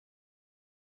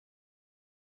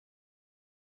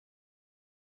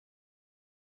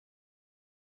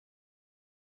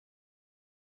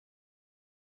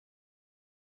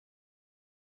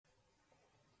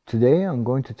Today I'm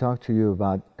going to talk to you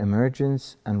about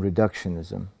emergence and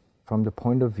reductionism from the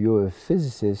point of view of a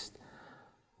physicist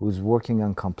who's working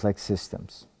on complex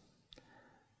systems.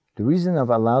 The reason I've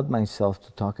allowed myself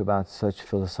to talk about such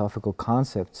philosophical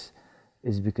concepts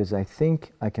is because I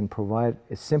think I can provide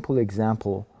a simple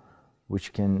example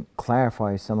which can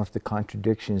clarify some of the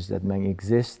contradictions that may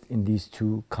exist in these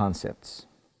two concepts.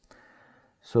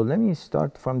 So let me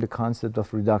start from the concept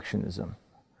of reductionism.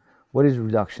 What is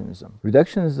reductionism?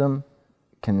 Reductionism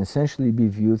can essentially be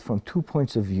viewed from 2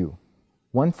 points of view.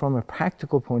 One from a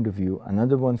practical point of view,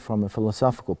 another one from a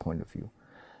philosophical point of view.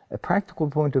 A practical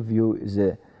point of view is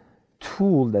a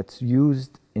tool that's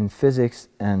used in physics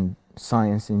and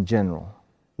science in general,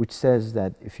 which says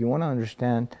that if you want to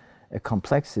understand a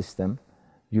complex system,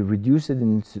 you reduce it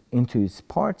into its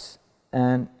parts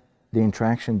and the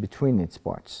interaction between its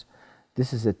parts.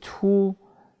 This is a tool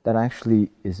that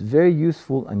actually is very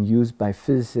useful and used by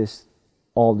physicists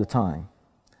all the time.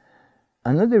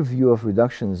 Another view of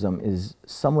reductionism is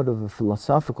somewhat of a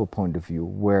philosophical point of view,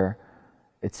 where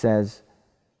it says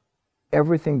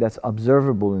everything that's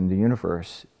observable in the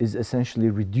universe is essentially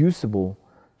reducible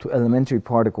to elementary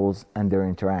particles and their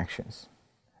interactions.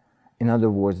 In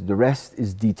other words, the rest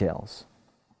is details.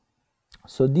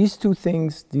 So these two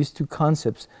things, these two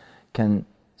concepts can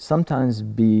sometimes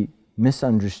be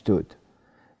misunderstood,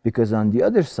 because on the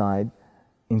other side,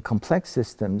 in complex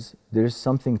systems, there's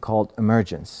something called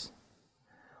emergence.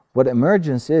 What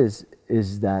emergence is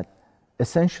that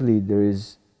essentially there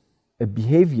is a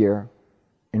behavior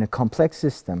in a complex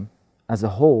system as a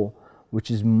whole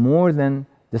which is more than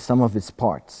the sum of its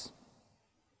parts.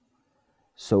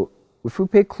 So if we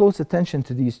pay close attention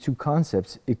to these two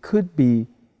concepts, it could be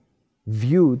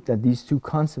viewed that these two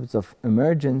concepts of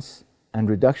emergence and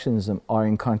reductionism are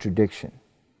in contradiction.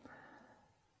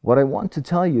 What I want to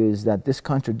tell you is that this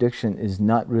contradiction is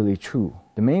not really true.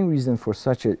 The main reason for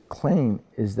such a claim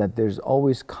is that there's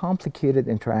always complicated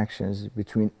interactions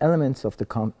between elements of the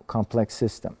complex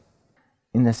system.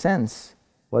 In a sense,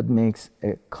 what makes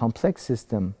a complex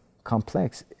system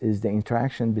complex is the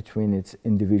interaction between its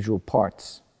individual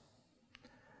parts.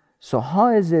 So how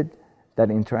is it that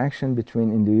interaction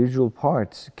between individual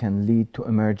parts can lead to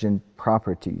emergent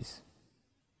properties?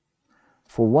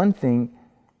 For one thing,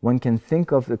 one can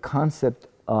think of the concept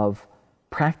of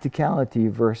practicality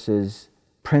versus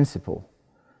principle.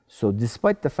 So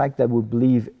despite the fact that we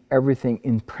believe everything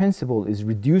in principle is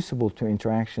reducible to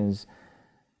interactions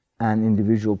and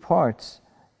individual parts,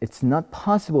 it's not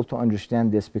possible to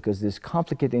understand this because there's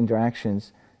complicated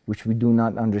interactions which we do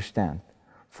not understand.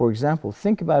 For example,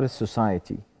 think about a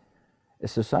society. A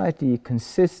society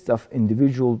consists of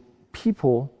individual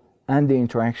people and the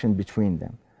interaction between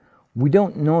them. We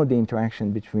don't know the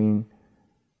interaction between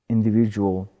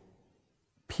individual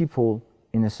people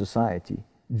in a society.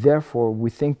 Therefore, we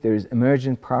think there is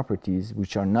emergent properties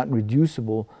which are not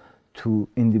reducible to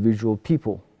individual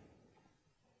people.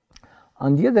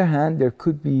 On the other hand, there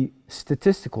could be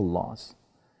statistical laws.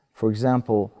 For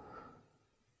example,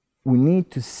 we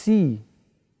need to see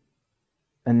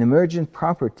an emergent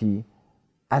property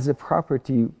as a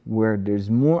property where there's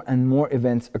more and more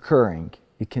events occurring.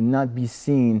 It cannot be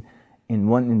seen in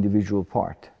one individual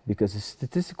part, because the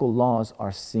statistical laws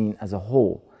are seen as a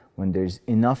whole when there's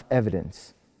enough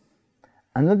evidence.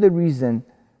 Another reason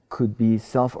could be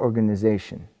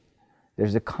self-organization.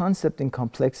 There's a concept in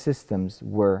complex systems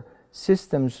where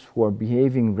systems who are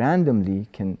behaving randomly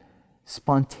can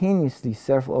spontaneously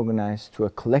self-organize to a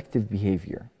collective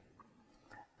behavior.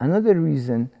 Another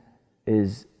reason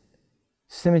is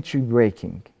symmetry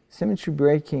breaking. Symmetry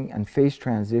breaking and phase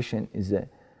transition is a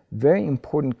very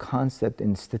important concept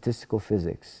in statistical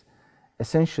physics.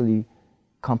 Essentially,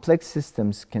 complex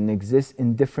systems can exist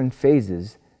in different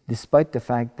phases despite the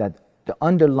fact that the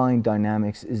underlying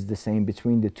dynamics is the same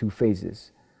between the two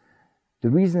phases. The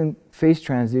reason phase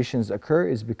transitions occur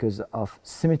is because of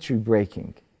symmetry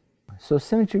breaking. So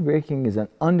symmetry breaking is an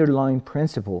underlying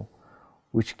principle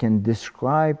which can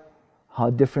describe how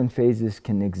different phases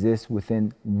can exist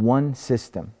within one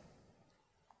system.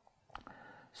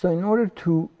 So in order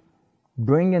to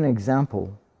bring an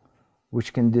example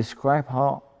which can describe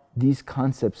how these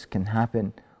concepts can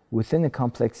happen within a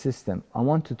complex system, I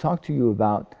want to talk to you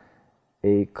about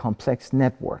a complex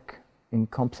network. In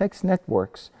complex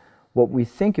networks, what we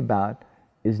think about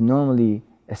is normally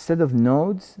a set of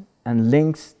nodes and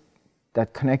links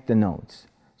that connect the nodes.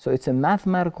 So it's a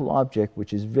mathematical object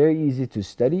which is very easy to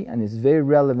study and is very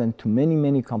relevant to many,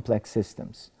 many complex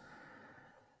systems.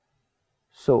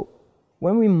 So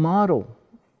when we model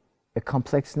a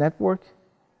complex network,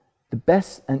 the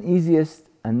best and easiest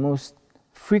and most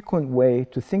frequent way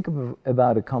to think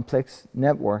about a complex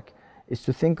network is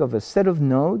to think of a set of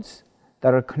nodes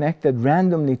that are connected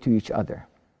randomly to each other.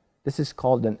 This is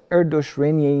called an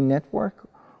Erdős-Rényi network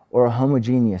or a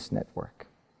homogeneous network.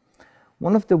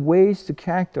 One of the ways to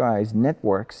characterize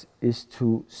networks is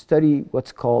to study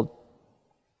what's called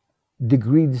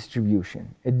degree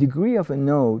distribution. A degree of a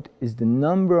node is the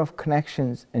number of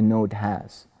connections a node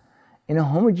has. In a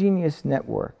homogeneous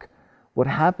network, what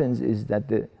happens is that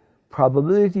the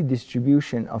probability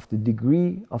distribution of the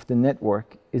degree of the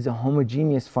network is a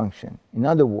homogeneous function. In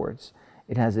other words,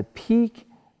 it has a peak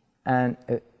and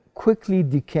a quickly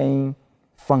decaying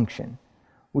function,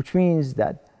 which means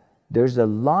that there's a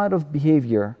lot of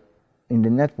behavior in the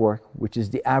network, which is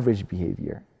the average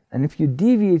behavior. And if you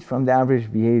deviate from the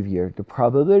average behavior, the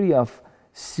probability of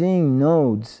seeing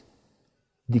nodes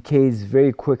decays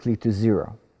very quickly to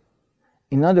zero.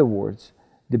 In other words,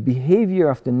 the behavior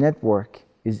of the network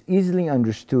is easily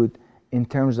understood in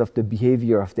terms of the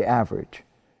behavior of the average,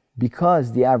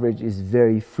 because the average is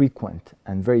very frequent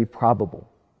and very probable.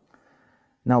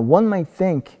 Now, one might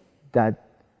think that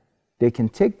they can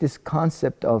take this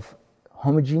concept of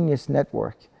homogeneous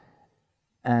network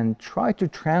and try to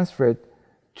transfer it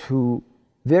to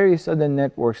various other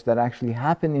networks that actually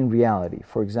happen in reality.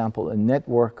 For example, a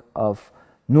network of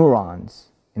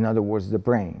neurons, in other words, the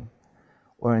brain,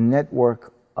 or a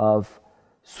network of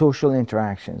social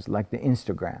interactions like the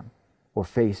Instagram or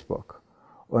Facebook,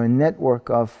 or a network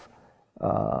of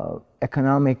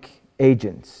economic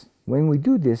agents. When we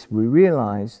do this, we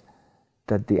realize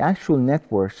that the actual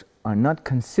networks are not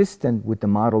consistent with the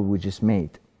model we just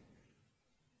made.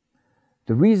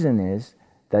 The reason is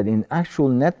that in actual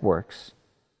networks,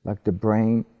 like the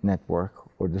brain network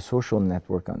or the social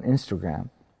network on Instagram,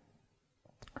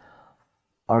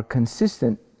 are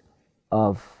consistent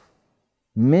of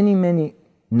many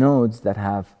nodes that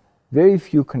have very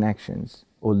few connections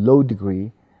or low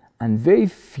degree, and very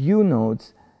few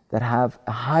nodes that have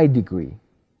a high degree.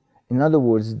 In other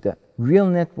words, the real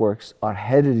networks are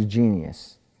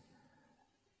heterogeneous.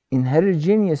 In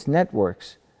heterogeneous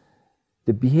networks,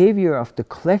 the behavior of the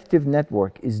collective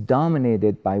network is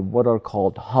dominated by what are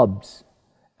called hubs.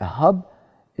 A hub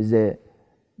is a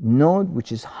node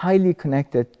which is highly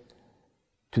connected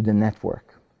to the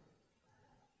network.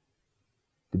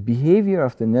 The behavior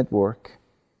of the network,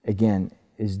 again,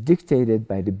 is dictated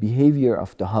by the behavior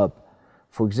of the hub.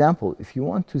 For example, if you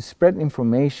want to spread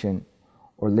information,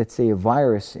 or let's say a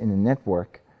virus in a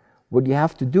network, what you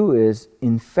have to do is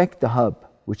infect the hub,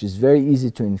 which is very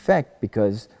easy to infect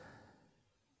because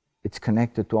it's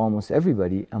connected to almost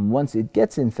everybody, and once it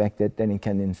gets infected, then it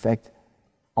can infect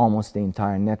almost the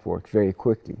entire network very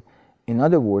quickly. In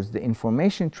other words, the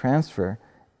information transfer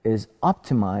is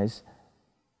optimized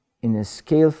in a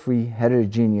scale-free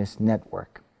heterogeneous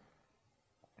network.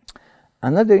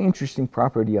 Another interesting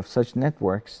property of such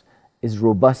networks is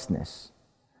robustness.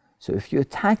 So if you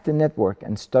attack the network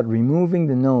and start removing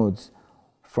the nodes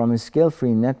from a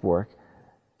scale-free network,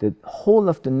 the whole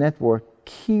of the network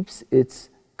keeps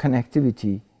its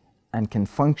connectivity and can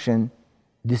function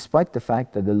despite the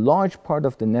fact that a large part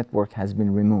of the network has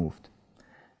been removed.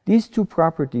 These two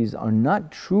properties are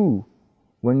not true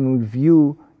when we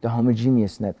view the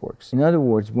homogeneous networks. In other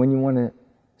words, when you want to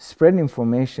spread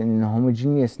information in a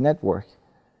homogeneous network,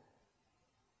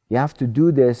 you have to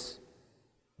do this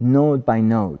node by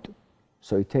node.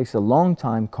 So it takes a long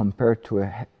time compared to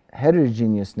a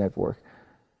heterogeneous network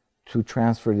to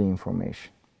transfer the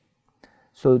information.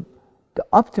 So the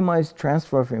optimized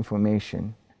transfer of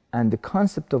information and the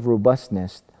concept of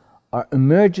robustness are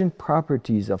emergent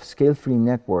properties of scale-free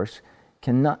networks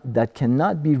that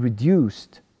cannot be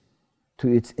reduced to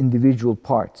its individual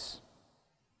parts.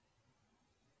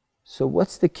 So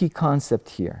what's the key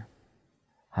concept here?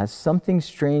 Has something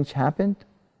strange happened?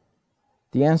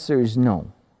 The answer is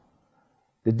no.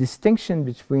 The distinction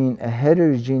between a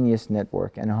heterogeneous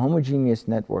network and a homogeneous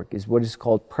network is what is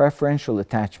called preferential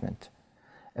attachment.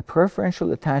 A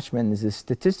preferential attachment is a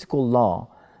statistical law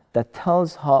that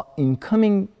tells how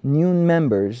incoming new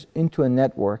members into a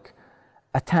network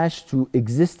attach to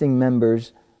existing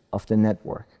members of the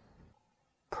network.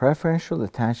 Preferential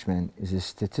attachment is a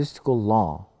statistical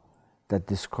law that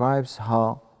describes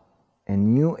how a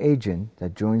new agent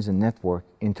that joins a network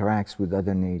interacts with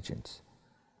other agents.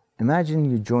 Imagine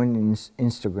you join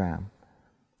Instagram.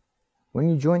 When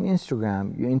you join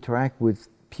Instagram, you interact with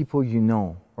people you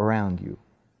know around you.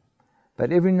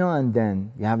 But every now and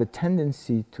then, you have a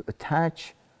tendency to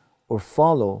attach or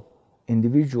follow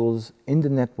individuals in the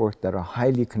network that are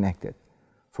highly connected.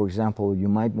 For example, you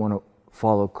might want to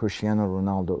follow Cristiano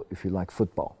Ronaldo if you like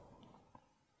football.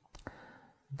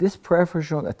 This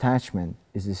preferential attachment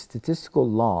is a statistical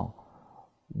law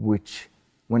which,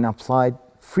 when applied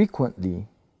frequently,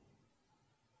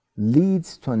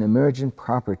 leads to an emergent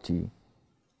property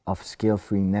of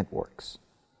scale-free networks.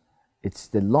 It's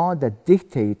the law that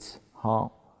dictates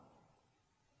how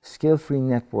scale-free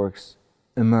networks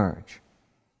emerge.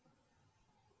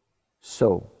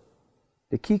 So,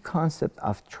 the key concept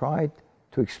I've tried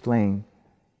to explain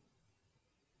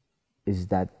is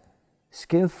that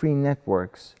scale-free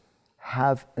networks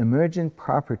have emergent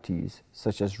properties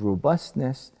such as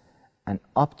robustness and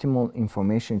optimal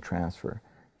information transfer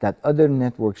that other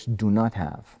networks do not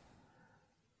have.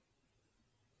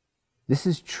 This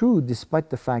is true despite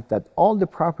the fact that all the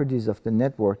properties of the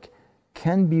network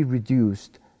can be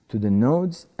reduced to the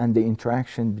nodes and the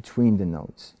interaction between the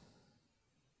nodes.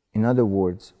 In other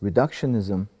words,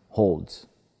 reductionism holds.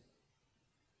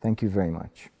 Thank you very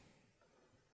much.